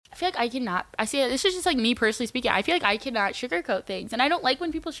feel like I cannot. I see this is just like me personally speaking. I feel like I cannot sugarcoat things, and I don't like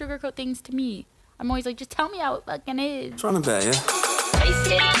when people sugarcoat things to me. I'm always like, just tell me how it fucking is. Trying to bet, yeah.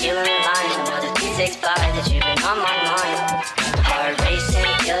 Wasted, feeling alive. Another 365 that you've been on my mind. Heart racing,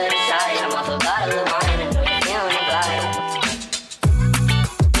 feel it inside. I'm off a bottle of wine. I know you're feeling the vibe.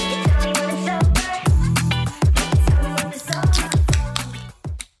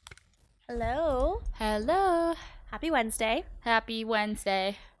 Hello. Hello. Happy Wednesday. Happy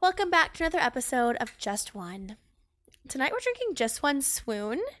Wednesday. Welcome back to another episode of Just One. Tonight we're drinking Just One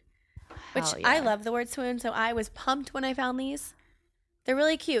Swoon, which Hell yeah. I love the word swoon, so I was pumped when I found these. They're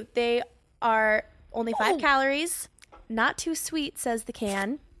really cute. They are only 5 calories, not too sweet, says the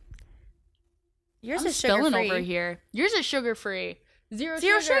can. Yours I'm is spilling sugar-free. over here. Yours is sugar-free. Zero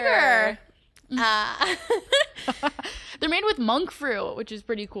sugar. They're made with monk fruit, which is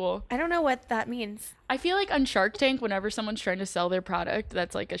pretty cool. I don't know what that means. I feel like on Shark Tank, whenever someone's trying to sell their product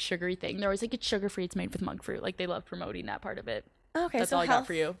that's like a sugary thing, they're always like, it's sugar-free, it's made with monk fruit. Like, they love promoting that part of it. Okay, That's so all I got health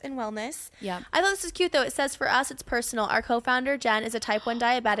for you. and wellness. Yeah. I thought this was cute, though. It says, for us, it's personal. Our co-founder, Jen, is a type 1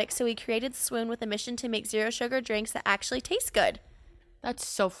 diabetic, so we created Swoon with a mission to make zero sugar drinks that actually taste good. That's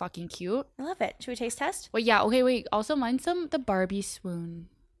so fucking cute. I love it. Should we taste test? Wait, yeah, okay, wait. Also, mine's the Barbie Swoon.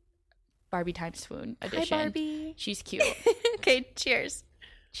 Barbie times Swoon edition. Hi, Barbie. She's cute. Okay, cheers.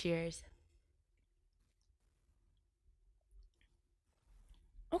 Cheers.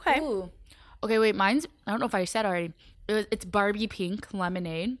 Okay. Ooh. Okay, wait, mine's, I don't know if I said already. It's Barbie pink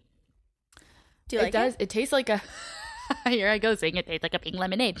lemonade. Do you like it? It tastes like a, here I go saying it tastes like a pink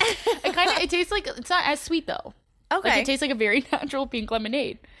lemonade. It tastes like, it's not as sweet though. Okay. Like, it tastes like a very natural pink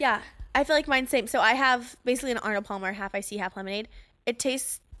lemonade. Yeah. I feel like mine's same. So I have basically an Arnold Palmer, half iced tea, half lemonade. It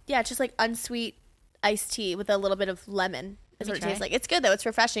tastes, it's just like unsweet iced tea with a little bit of lemon is what it tastes like. It's good though. It's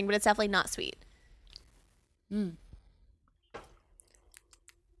refreshing, but it's definitely not sweet.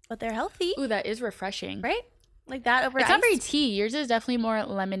 But they're healthy. Ooh, that is refreshing. Right? Like that over It's iced. not very tea. Yours is definitely more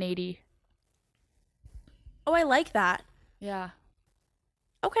lemonade-y. Oh, I like that. Yeah.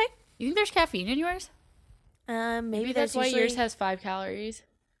 Okay. You think there's caffeine in yours? Maybe that's there's why usually... yours has 5 calories.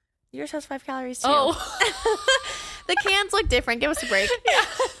 Yours has 5 calories too. Oh. The cans look different. Give us a break.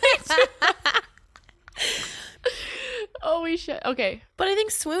 Oh, we should. Okay. But I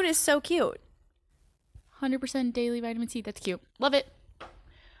think Swoon is so cute. 100% daily vitamin C. That's cute. Love it.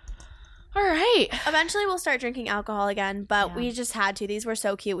 All right. Eventually we'll start drinking alcohol again, but Yeah. we just had to. These were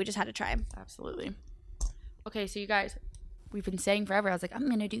so cute. We just had to try. Absolutely. Okay, so you guys, we've been saying forever. I was like, I'm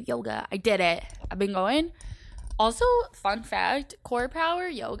going to do yoga. I did it. I've been going. Also, fun fact, Core Power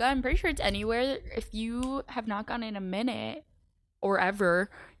Yoga, I'm pretty sure it's anywhere. If you have not gone in a minute or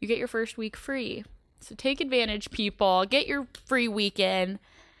ever, you get your first week free. So take advantage, people. Get your free weekend.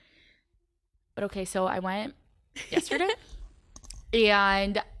 But okay, so I went yesterday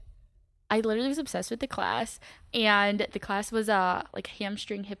and I literally was obsessed with the class, and the class was like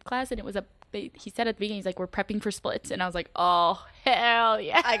hamstring hip class, and it was he said at the beginning, he's like, we're prepping for splits, and I was like, oh hell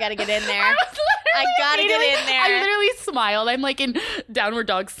yeah, I gotta get in there. I gotta get in there. I literally smiled. I'm like in downward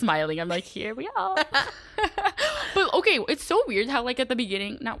dog smiling. I'm like, here we are. But okay, it's so weird how like at the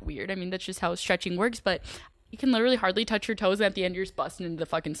beginning, not weird, I mean that's just how stretching works, but you can literally hardly touch your toes, and at the end you're just busting into the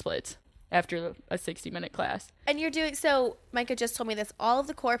fucking splits after a 60-minute class. And you're doing, so Micah just told me this, all of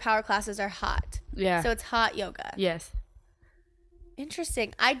the Core Power classes are hot. Yeah. So it's hot yoga. Yes.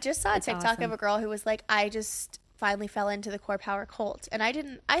 Interesting. I just saw a That's TikTok awesome. of a girl who was like, I just finally fell into the Core Power cult. And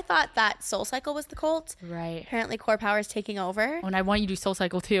I thought that Soul Cycle was the cult. Right. Apparently Core Power is taking over. Oh, and I want you to do Soul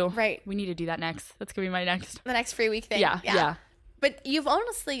Cycle too. Right. We need to do that next. That's going to be my next. The next free week thing. Yeah. But you've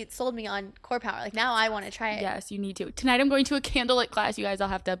honestly sold me on Core Power. Like now I want to try it. Yes, you need to. Tonight I'm going to a candlelit class. You guys, I'll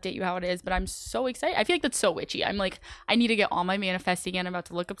have to update you how it is, but I'm so excited. I feel like that's so witchy. I'm like, I need to get all my manifesting in. I'm about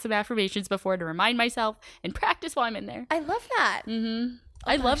to look up some affirmations before to remind myself and practice while I'm in there. I love that. Mm-hmm.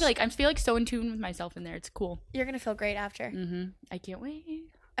 I love, like, I feel like so in tune with myself in there. It's cool. You're going to feel great after. Mm-hmm. I can't wait.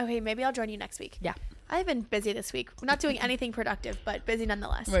 Okay, maybe I'll join you next week. Yeah. I've been busy this week. I'm not doing anything productive, but busy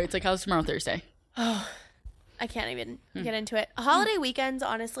nonetheless. Right. It's like, how's tomorrow, Thursday? I can't even get into it. Holiday weekends,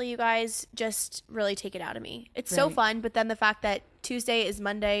 honestly, you guys just really take it out of me. It's so Right. fun, but then the fact that Tuesday is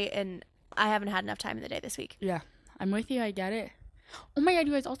Monday and I haven't had enough time in the day this week. Yeah. I'm with you. I get it. Oh my God,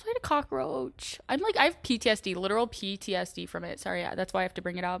 you guys also had a cockroach. I have PTSD, literal PTSD from it. Sorry, that's why I have to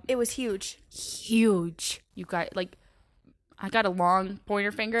bring it up. It was huge. Huge. You got, like, I got a long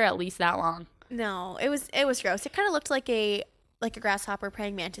pointer finger, at least that long. No, it was gross. It kind of looked like a grasshopper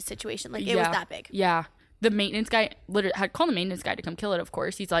praying mantis situation. Like it was that big. Yeah. The maintenance guy literally had called the maintenance guy to come kill it, of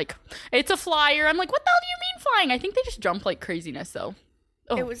course. He's like, it's a flyer. I'm like, what the hell do you mean flying? I think they just jump like craziness, though.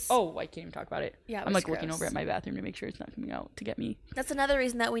 Oh, It was- oh, I can't even talk about it. Yeah, it I'm was like looking gross. over at my bathroom to make sure it's not coming out to get me. That's another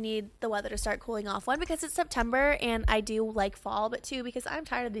reason that we need the weather to start cooling off. One, because it's September and I do like fall, but two, because I'm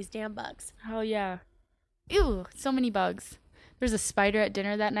tired of these damn bugs. Hell yeah. Ew, so many bugs. There's a spider at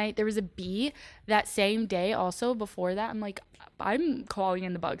dinner that night. There was a bee that same day also before that. I'm like, I'm calling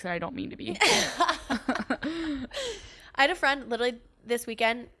in the bugs and I don't mean to be. I had a friend literally this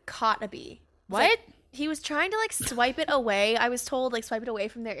weekend caught a bee. It's What? like, he was trying to like swipe it away. I was told like swipe it away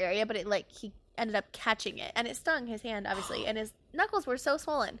from their area, but it like he ended up catching it and it stung his hand obviously, and his knuckles were so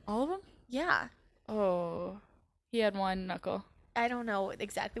swollen. All of them? Yeah. Oh, he had one knuckle. I don't know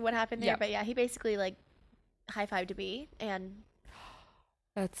exactly what happened there, Yeah. but yeah, he basically like high-fived a bee and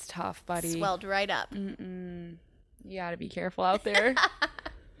That's tough, buddy. swelled right up. Mm-mm. You gotta be careful out there.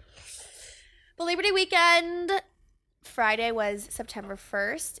 The Labor Day weekend, Friday was September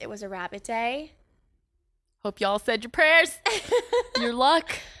 1st. It was a rabbit day. Hope y'all said your prayers. Your luck,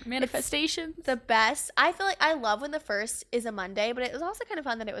 manifestations. The best. I feel like I love when the 1st is a Monday, but it was also kind of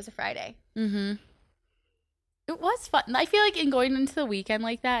fun that it was a Friday. Mm-hmm. It was fun. I feel like in going into the weekend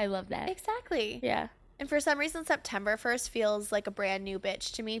like that, I love that. Exactly. Yeah. And for some reason, September 1st feels like a brand new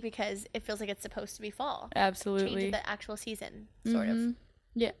bitch to me because it feels like it's supposed to be fall. Change Absolutely. of the actual season, sort of. Mhm.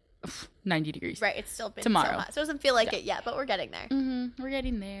 Yeah. 90 degrees. Right. It's still been Tomorrow. so hot. So it doesn't feel like it yet, but we're getting there. Mm-hmm. We're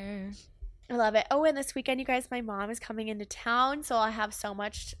getting there. I love it. Oh, and this weekend, you guys, my mom is coming into town, so I'll have so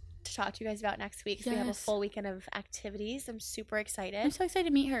much to talk to you guys about next week. So we have a Yes. full weekend of activities. I'm super excited. I'm so excited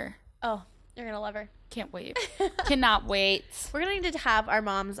to meet her. Oh, you're going to love her. Can't wait. Cannot wait. We're going to need to have our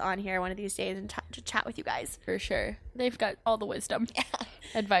moms on here one of these days and to chat with you guys. For sure. They've got all the wisdom,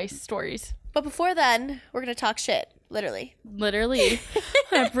 advice, stories. But before then, we're going to talk shit, literally. Literally.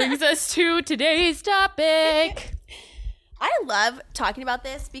 That brings us to today's topic. I love talking about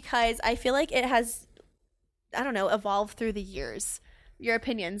this because I feel like it has, I don't know, evolved through the years. Your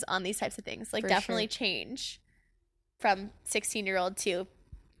opinions on these types of things like For definitely sure. change from 16-year-old to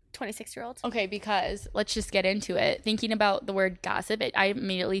 26-year-old. Okay, because let's just get into it. Thinking about the word gossip, I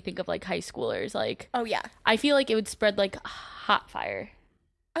immediately think of like high schoolers. Like, Oh, yeah. I feel like it would spread like hot fire.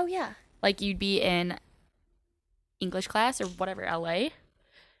 Oh, yeah. Like you'd be in English class or whatever, LA,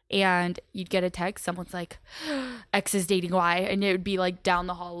 and you'd get a text. Someone's like, X is dating Y. And it would be like down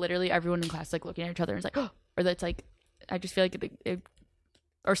the hall, literally everyone in class like looking at each other and it's like, oh, or that's like, I just feel like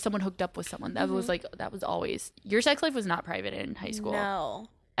or someone hooked up with someone. That was like, that was always, your sex life was not private in high school. No.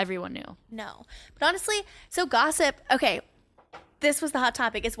 Everyone knew. No. But honestly, so gossip, okay, this was the hot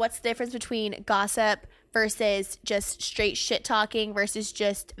topic, is what's the difference between gossip versus just straight shit talking versus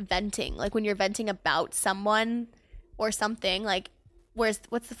just venting? Like when you're venting about someone or something, like what's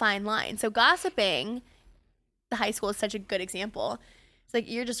the fine line? So gossiping, the high school is such a good example. It's like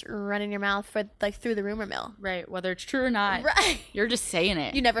you're just running your mouth for like through the rumor mill. Right. Whether it's true or not. Right. You're just saying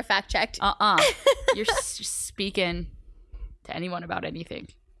it. You never fact checked. You're just speaking to anyone about anything.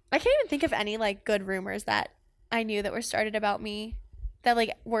 I can't even think of any like good rumors that I knew that were started about me that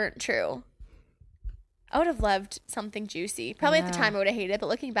like weren't true. I would have loved something juicy. Probably at the Yeah. time I would have hated it, but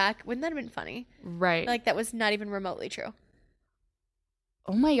looking back, wouldn't that have been funny? Right. Like that was not even remotely true.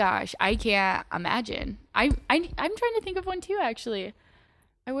 Oh my gosh, I can't imagine. I'm trying to think of one too, actually.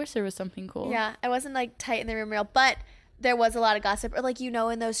 I wish there was something cool. Yeah, I wasn't like tight in the rumor mill, but there was a lot of gossip, or like in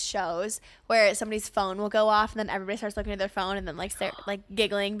those shows where somebody's phone will go off and then everybody starts looking at their phone and then like start like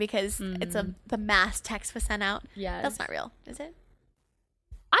giggling because the mass text was sent out. Yes. That's not real, is it?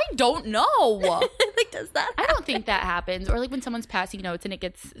 I don't know. Like, does that? I don't think that happens. Or like when someone's passing notes and it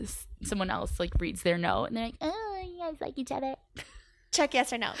gets someone else like reads their note and they're like, oh, you guys like each other. Check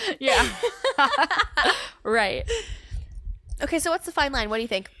yes or no. Yeah. Right. Okay, so what's the fine line? What do you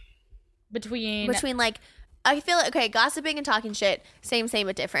think? Between Like, I feel like, okay, gossiping and talking shit, same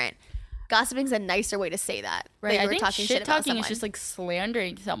but different. Gossiping's a nicer way to say that. right, that you I were think talking shit about talking is someone. just like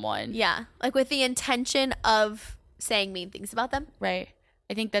slandering someone. Yeah, like with the intention of saying mean things about them. Right.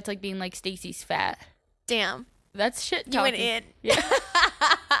 I think that's like being like Stacy's fat. Damn, That's shit you talking. went in. Yeah.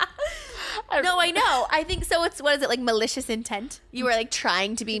 No, I know. I think so. It's what is it, like malicious intent? You were like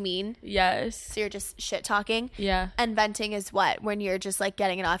trying to be mean, Yes. so you're just shit talking. Yeah. And venting is what, when you're just like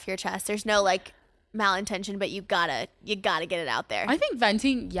getting it off your chest. There's no like malintention, but you gotta get it out there. I think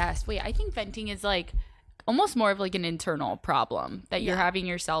venting, yes. Wait, I think venting is like almost more of like an internal problem that you're Yeah. having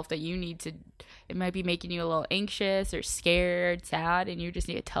yourself that you need to, it might be making you a little anxious or scared, sad, and you just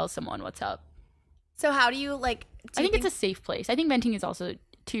need to tell someone what's up. So how do you like? I think it's a safe place. I think venting is also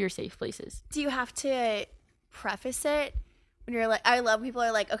to your safe places. Do you have to preface it when you're like? I love people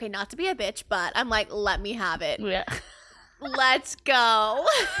are like, okay, not to be a bitch, but I'm like, let me have it. Yeah. Let's go.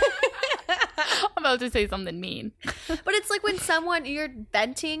 I'm about to say something mean. But it's like when you're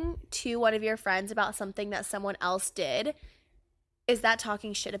venting to one of your friends about something that someone else did, is that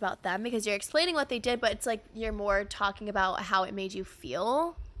talking shit about them? Because you're explaining what they did, but it's like you're more talking about how it made you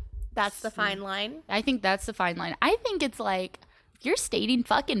feel. That's the fine line. I think that's the fine line. I think it's like, if you're stating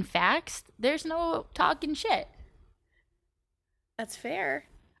fucking facts, there's no talking shit. That's fair.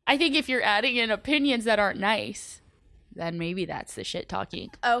 I think if you're adding in opinions that aren't nice, then maybe that's the shit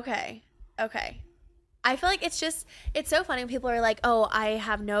talking. Okay. I feel like it's so funny when people are like, oh, I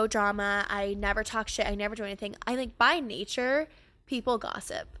have no drama. I never talk shit. I never do anything. I think by nature, people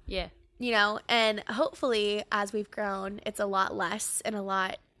gossip. Yeah. You know, and hopefully as we've grown, it's a lot less and a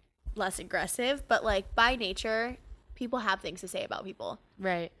lot less aggressive. But like by nature, people have things to say about people.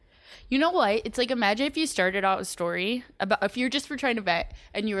 Right. You know what? It's like, imagine if you started out a story about, if you're just for trying to vet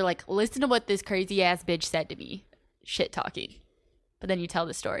and you were like, listen to what this crazy ass bitch said to me. Shit talking. But then you tell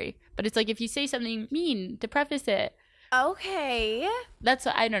the story. But it's like, if you say something mean to preface it. Okay. That's,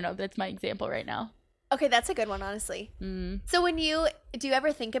 I don't know. That's my example right now. Okay, that's a good one, honestly. So do you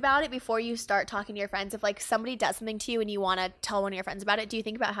ever think about it before you start talking to your friends? If like somebody does something to you and you want to tell one of your friends about it, do you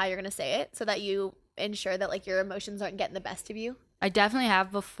think about how you're going to say it so that you ensure that like your emotions aren't getting the best of you? I definitely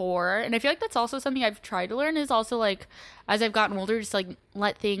have before. And I feel like that's also something I've tried to learn, is also like, as I've gotten older, just like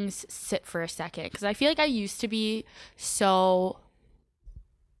let things sit for a second. Because I feel like I used to be so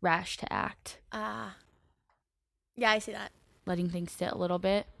rash to act. Yeah, I see that. Letting things sit a little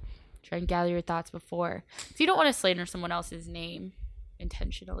bit. Try and gather your thoughts before. So you don't want to slander someone else's name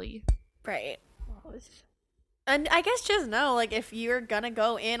intentionally. Right. And I guess just know, like, if you're gonna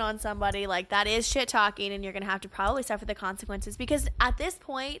go in on somebody, like, that is shit talking, and you're gonna have to probably suffer the consequences, because at this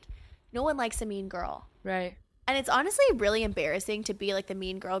point, no one likes a mean girl. Right. And it's honestly really embarrassing to be like the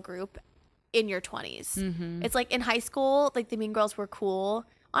mean girl group in your 20s. Mm-hmm. It's like in high school, like the mean girls were cool.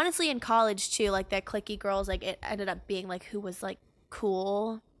 Honestly, in college too, like the cliquey girls, like it ended up being like who was like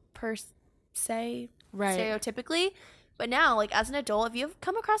cool per se, right, stereotypically. But now, like as an adult, if you've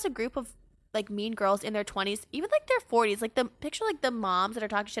come across a group of like mean girls in their 20s, even like their 40s, like the picture like the moms that are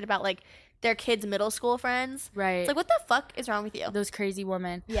talking shit about like their kids' middle school friends. Right. It's like, what the fuck is wrong with you? Those crazy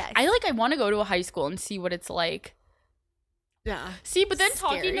women. Yeah. I want to go to a high school and see what it's like. Yeah. See, but then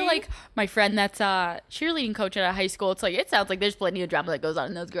Scary. talking to like my friend that's a cheerleading coach at a high school, it's like, it sounds like there's plenty of drama that goes on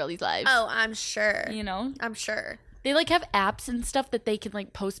in those girlies' lives. Oh, I'm sure. You know? I'm sure. They like have apps and stuff that they can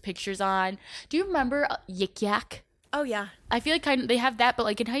like post pictures on. Do you remember Yik Yak? Oh, yeah. I feel like they have that, but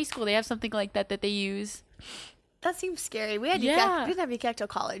like in high school they have something like that they use. That seems scary. We had Yeah. we didn't have Yik Yak till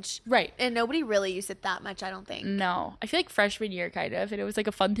college. Right. And nobody really used it that much, I don't think. No. I feel like freshman year kind of. And it was like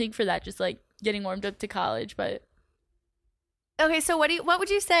a fun thing for that, just like getting warmed up to college. But Okay, so what would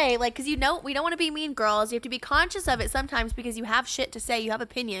you say? Like, because you know we don't want to be mean girls. You have to be conscious of it sometimes because you have shit to say. You have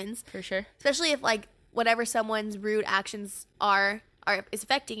opinions. for sure. Especially if like whatever someone's rude actions is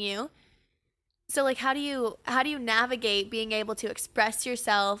affecting you. So like how do you navigate being able to express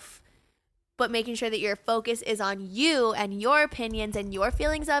yourself but making sure that your focus is on you and your opinions and your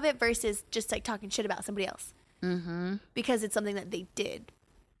feelings of it versus just like talking shit about somebody else? Mm-hmm. Because it's something that they did.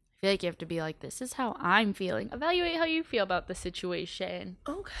 I feel like you have to be like, this is how I'm feeling. Evaluate how you feel about the situation.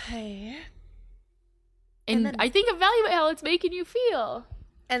 Okay. And then- I think evaluate how it's making you feel.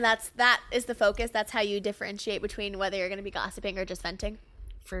 And that is the focus. That's how you differentiate between whether you're going to be gossiping or just venting.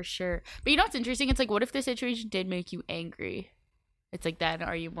 For sure. But you know what's interesting? It's like, what if the situation did make you angry? It's like, then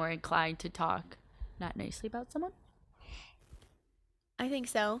are you more inclined to talk not nicely about someone? I think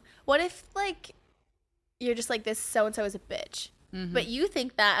so. What if like you're just like, this so-and-so is a bitch, but you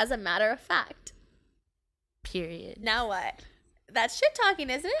think that as a matter of fact? Period. Now what? That's shit talking,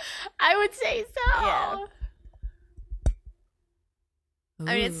 isn't it? I would say so. Yeah.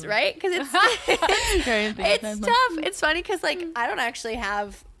 I mean, it's right because it's it's tough. It's funny because like I don't actually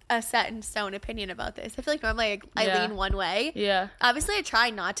have a set in stone opinion about this. I feel like normally I lean one way. Yeah. Obviously, I try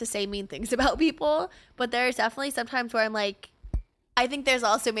not to say mean things about people, but there's definitely sometimes where I'm like, I think there's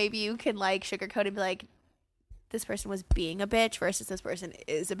also maybe you can like sugarcoat and be like, this person was being a bitch versus this person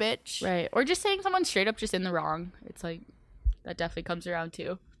is a bitch. Right. Or just saying someone's straight up just in the wrong. It's like, that definitely comes around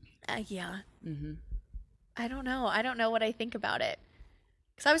too. Yeah. Mm-hmm. I don't know. I don't know what I think about it.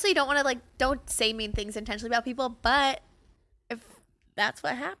 Because obviously you don't want to don't say mean things intentionally about people, but if that's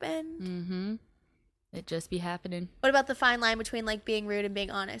what happened. Mm-hmm. It just be happening. What about the fine line between like being rude and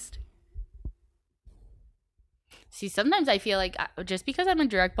being honest? See, sometimes I feel like just because I'm a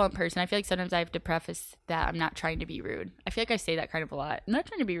direct blunt person, I feel like sometimes I have to preface that I'm not trying to be rude. I feel like I say that kind of a lot. I'm not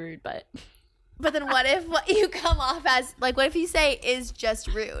trying to be rude, but... But then what if what you come off as, like, what if you say is just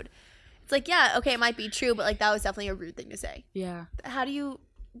rude? It's like, yeah, okay, it might be true, but like that was definitely a rude thing to say. Yeah. How do you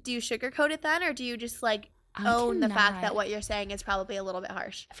do you sugarcoat it then, or do you just like own the fact that what you're saying is probably a little bit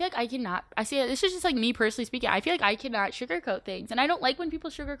harsh? I feel like I cannot. I see. This is just like me personally speaking. I feel like I cannot sugarcoat things, and I don't like when people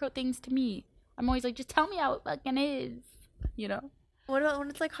sugarcoat things to me. I'm always like, just tell me how it fucking is, you know. What about when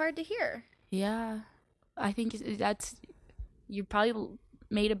it's like hard to hear? Yeah, I think that's, you probably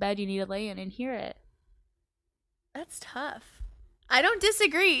made a bed you need to lay in and hear it. That's tough. I don't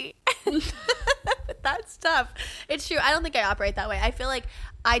disagree. That's tough. It's true. I don't think I operate that way. I feel like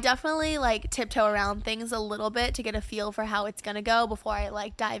I definitely like tiptoe around things a little bit to get a feel for how it's gonna go before I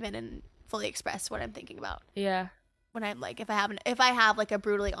like dive in and fully express what I'm thinking about. Yeah. When I'm like, if I have like a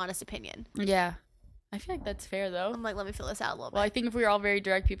brutally honest opinion. Yeah. I feel like that's fair though. I'm like, let me feel this out a little bit. Well, I think if we were all very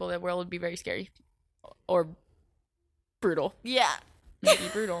direct people, the world would be very scary. Or brutal. Yeah. Maybe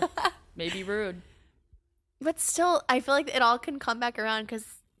brutal. Maybe rude. But still, I feel like it all can come back around because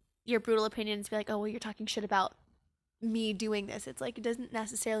your brutal opinions be like, oh, well, you're talking shit about me doing this. It's like, it doesn't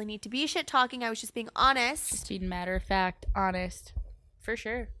necessarily need to be shit talking. I was just being honest. Just being matter of fact, honest. For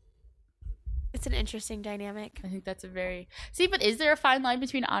sure. It's an interesting dynamic. I think that's a very... See, but is there a fine line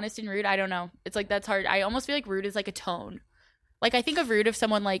between honest and rude? I don't know. It's like, that's hard. I almost feel like rude is like a tone. Like, I think of rude of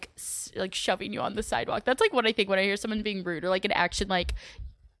someone like shoving you on the sidewalk. That's like what I think when I hear someone being rude, or like an action like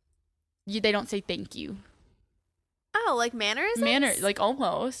they don't say thank you. Oh, like mannerisms? Like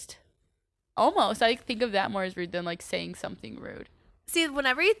almost. I think of that more as rude than like saying something rude. See,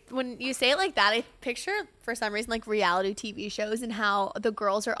 when you say it like that, I picture for some reason like reality TV shows and how the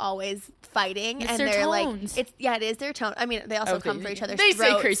girls are always fighting, It's and their they're tones. like, it is their tone. I mean, they also come for each other's They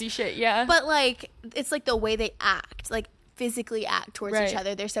throats. say crazy shit, yeah. But like, it's like the way they act, like physically act towards Right. each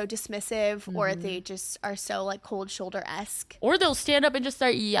other. They're so dismissive, or they just are so like cold shoulder-esque. Or they'll stand up and just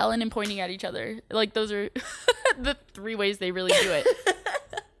start yelling and pointing at each other. Like, those are the 3 ways they really do it.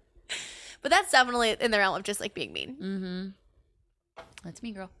 But that's definitely in the realm of just like being mean. Mm-hmm. That's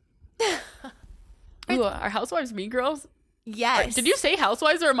me, girl. Ooh, are housewives mean girls? Yes. Did you say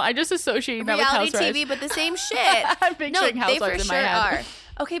housewives, or am I just associating that with reality housewives? TV, but the same shit. I'm picturing no, they for housewives in my sure head.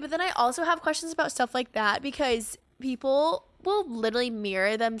 are. Okay, but then I also have questions about stuff like that because people will literally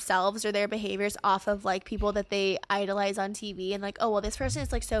mirror themselves or their behaviors off of like people that they idolize on TV, and like, oh well, this person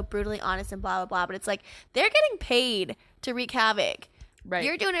is like so brutally honest and blah blah blah, but it's like they're getting paid to wreak havoc. Right.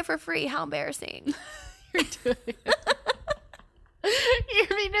 You're doing it for free. How embarrassing. You're doing it.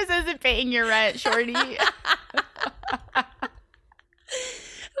 Your meanness isn't paying your rent, shorty. Like,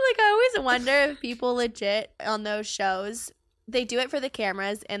 I always wonder if people legit on those shows, they do it for the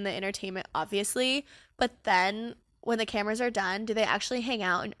cameras and the entertainment, obviously, but then when the cameras are done, do they actually hang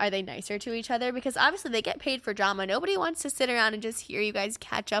out and are they nicer to each other? Because obviously they get paid for drama. Nobody wants to sit around and just hear you guys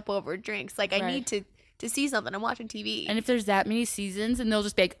catch up over drinks. Like, I need to see something. I'm watching TV. And if there's that many seasons and they'll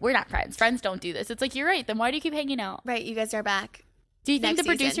just be like, we're not friends. Friends don't do this. It's like, you're right. Then why do you keep hanging out? Right, you guys are back. Do you think the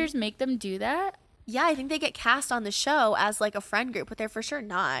next season. producers make them do that? Yeah, I think they get cast on the show as like a friend group, but they're for sure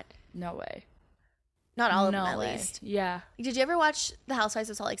not. No way. Not all of No them, at way. least. Yeah. Did you ever watch The Housewives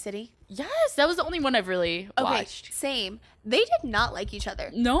of Salt Lake City? Yes, that was the only one I've really watched. Same. They did not like each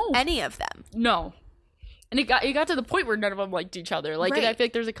other. No. Any of them. No. And it got to the point where none of them liked each other. Like, and I Right. feel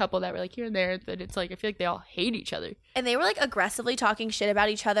like there's a couple that were like here and there, but it's like I feel like they all hate each other. And they were like aggressively talking shit about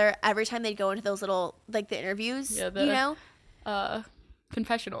each other every time they'd go into those little, like the interviews, Yeah, you know?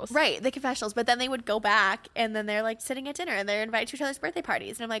 Confessionals. Right, the confessionals. But then they would go back and then they're like sitting at dinner and they're invited to each other's birthday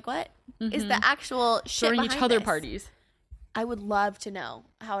parties. And I'm like, what is the actual shit Throwing each behind other this? parties. I would love to know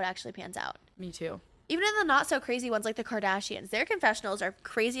how it actually pans out. Me too. Even in the not so crazy ones like the Kardashians, their confessionals are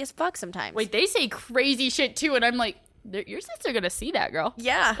crazy as fuck sometimes. Wait, they say crazy shit too, and I'm like, your sister gonna see that, girl.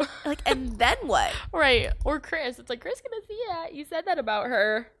 Yeah. Like, and then what? Right. Or Chris. It's like, Chris gonna see that. You said that about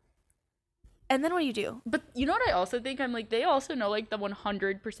her. And then what do you do? But you know what I also think? I'm like, they also know like the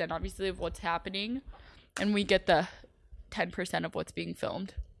 100% obviously of what's happening, and we get the 10% of what's being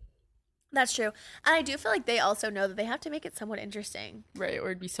filmed. That's true. And I do feel like they also know that they have to make it somewhat interesting. Right. Or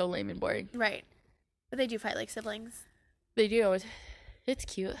it'd be so lame and boring. Right. But they do fight like siblings. They do. It's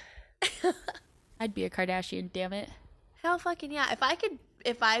cute. I'd be a Kardashian, damn it. Hell fucking yeah.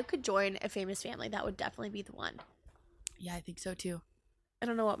 If I could join a famous family, that would definitely be the one. Yeah, I think so too. I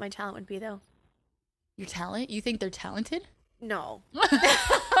don't know what my talent would be though. Your talent? You think they're talented? No. But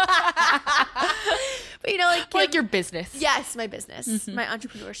you know, Like your business. yes, my business, my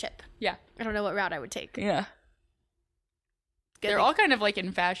entrepreneurship. Yeah. I don't know what route I would take. Yeah. Good They're thing. all kind of like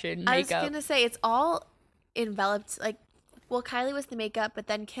in fashion, I was makeup. gonna say it's all enveloped like. Well, Kylie was the makeup, but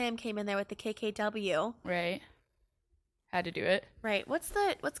then Kim came in there with the KKW. Right. Had to do it. Right. What's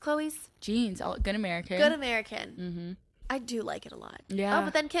Chloe's? Jeans, all good American. Good American. Mm-hmm. I do like it a lot. Yeah. Oh,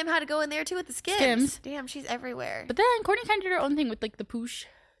 but then Kim had to go in there too with the Skims. Skims. Damn, she's everywhere. But then Kourtney kind of did her own thing with like the poosh.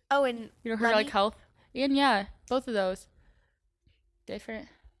 Oh, and You know, her like health. And yeah, both of those. Different.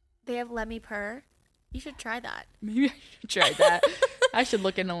 They have Lemmy Purr. You should try that. Maybe I should try that. I should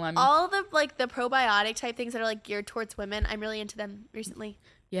look into Lemmy. All the like the probiotic type things that are like geared towards women, I'm really into them recently.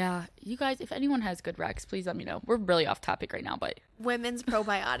 Yeah, you guys, if anyone has good recs, please let me know. We're really off topic right now, but Women's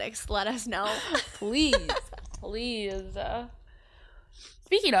probiotics, let us know. please, please.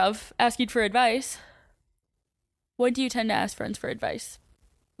 Speaking of asking for advice, when do you tend to ask friends for advice?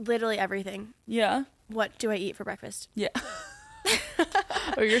 Literally everything. Yeah. What do I eat for breakfast? Yeah.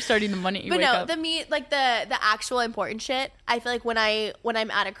 Or you're starting the moment you But wake no, up. the meat, like the actual important shit. I feel like when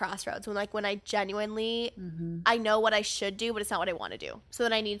I'm at a crossroads, when I genuinely I know what I should do, but it's not what I want to do. So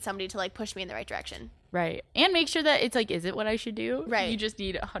then I need somebody to like push me in the right direction. Right. And make sure that it's like, is it what I should do? Right. You just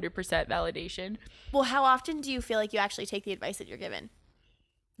need 100% validation. Well, how often do you feel like you actually take the advice that you're given?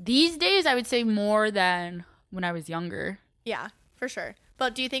 These days, I would say more than when I was younger. Yeah, for sure.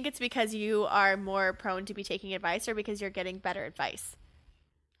 But do you think it's because you are more prone to be taking advice or because you're getting better advice?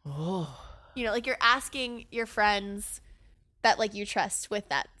 Oh. You know, like you're asking your friends that like you trust with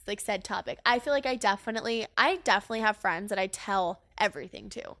that like said topic. I feel like I definitely have friends that I tell everything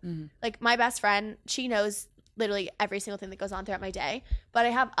to. Mm-hmm. Like my best friend, she knows literally every single thing that goes on throughout my day. But I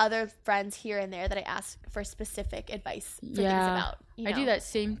have other friends here and there that I ask for specific advice for things about. You I do know? that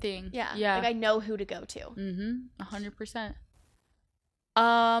same thing. Yeah. Yeah. Like I know who to go to. 100%.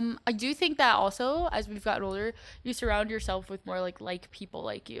 I do think that also, as we've gotten older, you surround yourself with more like people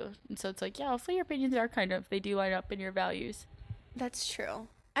like you. And so it's like, yeah, hopefully your opinions are they do line up in your values. That's true.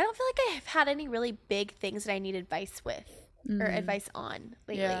 I don't feel like I have had any really big things that I need advice with or advice on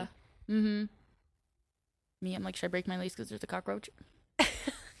lately. Yeah. Me, I'm like, should I break my lease because there's a cockroach?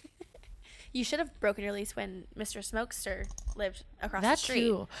 You should have broken your lease when Mr. Smokester lived across That's the street.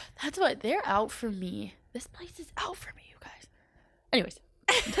 true. That's what, they're out for me. This place is out for me, you guys. Anyways.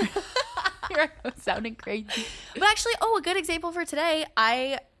 Here I go, sounding crazy. But actually, a good example for today,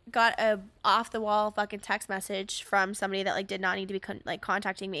 I got a off the wall fucking text message from somebody that like did not need to be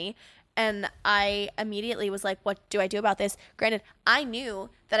contacting me, and I immediately was like, what do I do about this? Granted, I knew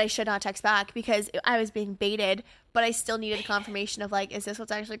that I should not text back because I was being baited, but I still needed confirmation of like, is this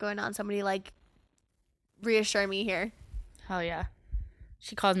what's actually going on? Somebody like reassure me here. Hell yeah.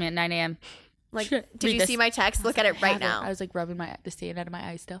 She calls me at 9 a.m. Like, Shit. did Read you this. see my text? Look at it right now. I was like rubbing the sand out of my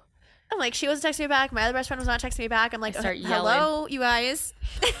eyes still. I'm like, she wasn't texting me back. My other best friend was not texting me back. I'm like, I start hello, you guys.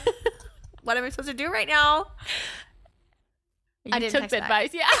 What am I supposed to do right now? You I didn't took text the back.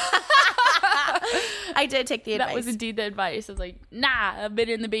 advice, yeah. I did take the advice. That was indeed the advice. I was like, nah, I've been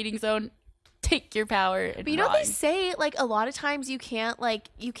in the baiting zone. Take your power and But you know what run. they say? Like a lot of times you can't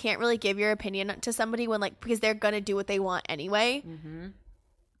really give your opinion to somebody when because they're gonna do what they want anyway. Mm-hmm.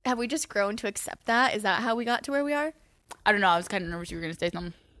 Have we just grown to accept that? Is that how we got to where we are? I don't know. I was kind of nervous you were going to say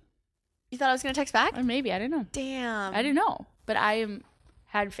something. You thought I was gonna text back? Or maybe. I don't know. Damn. I didn't know. But I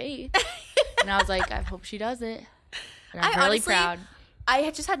had faith. And I was like, I hope she does it. And I'm really honestly, proud. I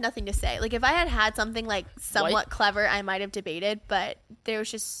had just had nothing to say. Like if I had something like somewhat clever, I might have debated. But there was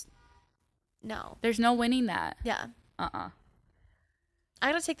just no. There's no winning that. Yeah. I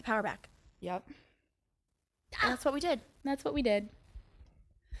gotta take the power back. Yep. And that's what we did. That's what we did.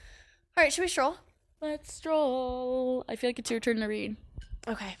 All right, should we stroll? Let's stroll. I feel like it's your turn to read.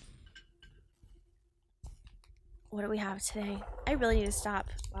 Okay. What do we have today? I really need to stop.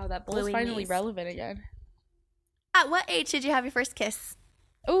 Wow, that bull's Bluey finally knees. relevant again. At what age did you have your first kiss?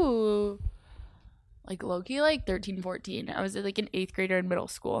 Ooh. Like low-key, like 13, 14. I was like an 8th grader in middle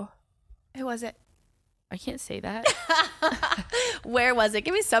school. Who was it? I can't say that. Where was it?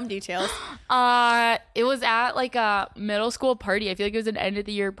 Give me some details. It was at like a middle school party. I feel like it was an end of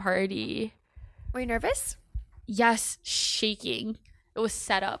the year party. Were you nervous? Yes, shaking. It was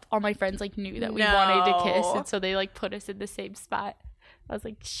set up. All my friends like knew that we wanted to kiss, and so they like put us in the same spot. I was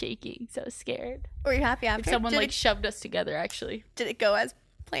like shaking, so scared. Were you happy after? Someone like shoved us together. Actually, did it go as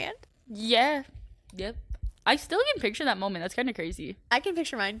planned? yeah, yep. I still can picture that moment. That's kind of crazy. I can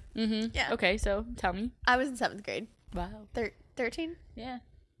picture mine. Mm-hmm. Yeah. Okay, so tell me. I was in 7th grade. Wow. 13? Yeah.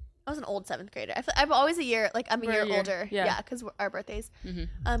 I was an old 7th grader. I'm always a year, like I'm a year older. Yeah. Because our birthdays.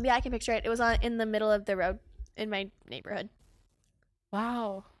 Mm-hmm. Yeah, I can picture it. It was in the middle of the road in my neighborhood.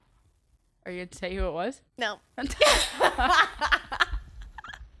 Wow. Are you going to say who it was? No.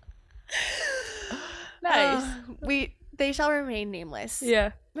 Nice. They shall remain nameless.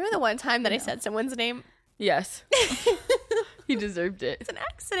 Yeah. Remember the one time that I said someone's name? Yes. He deserved it. It's an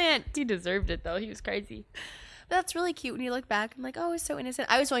accident. He deserved it, though. He was crazy. But that's really cute when you look back. I'm like, oh, it's so innocent.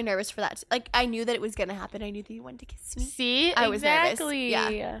 I was really nervous for that. Like, I knew that it was going to happen. I knew that you wanted to kiss me. See? I was nervous. Exactly.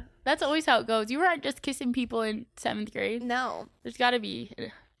 Yeah. That's always how it goes. You weren't just kissing people in 7th grade. No. There's got to be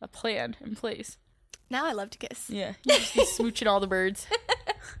a plan in place. Now I love to kiss. Yeah, you just be smooching all the birds.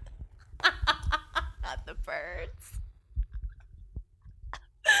 Not the birds.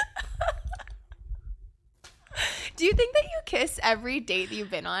 Do you think that you kiss every date that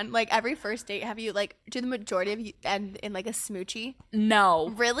you've been on? Like every first date, have you like do the majority of you end in like a smoochie?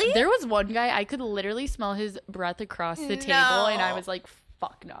 No. Really? There was one guy, I could literally smell his breath across the table, and I was like,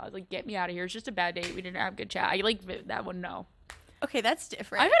 fuck no. I was like, get me out of here. It's just a bad date. We didn't have a good chat. I like that one, no. Okay, that's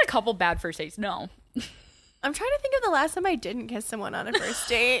different. I've had a couple bad first dates, no. I'm trying to think of the last time I didn't kiss someone on a first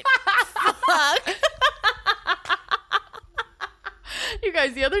date. Fuck. You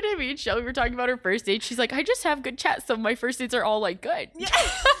guys, the other day me and Shelby were talking about her first date. She's like, I just have good chats, so my first dates are all like good. Yeah.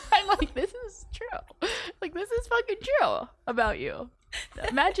 I'm like, this is true. Like, this is fucking true about you.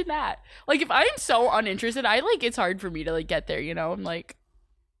 Imagine that. Like, if I'm so uninterested, it's hard for me to like get there, you know? I'm like,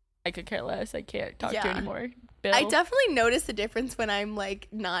 I could care less. I can't talk to you anymore. Bill. I definitely notice the difference when I'm like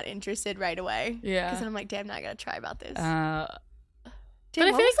not interested right away. Yeah. Because then I'm like, damn, now I gotta try about this. Damn,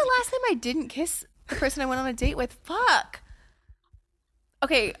 when was the last time I didn't kiss the person I went on a date with? Fuck.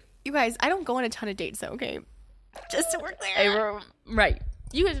 Okay, you guys, I don't go on a ton of dates though, okay? Just to work there. Right.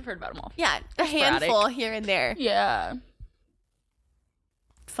 You guys have heard about them all. Yeah, a handful here and there. Yeah.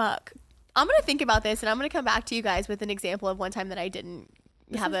 Fuck. I'm going to think about this, and I'm going to come back to you guys with an example of one time that I didn't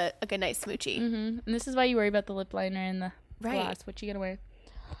have a good night smoochie. Mm-hmm. And this is why you worry about the lip liner and the gloss. What you going to wear?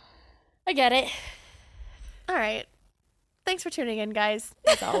 I get it. All right. Thanks for tuning in, guys.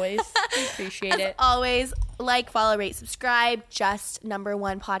 As always. We appreciate it. Always, like, follow, rate, subscribe. Just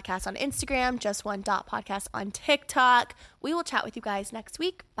 #1 podcast on Instagram. Just one .podcast on TikTok. We will chat with you guys next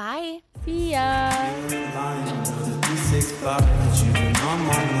week. Bye. See ya. I'm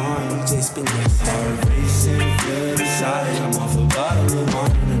off a bottle of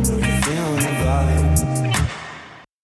wine. I know you're feeling the vibe.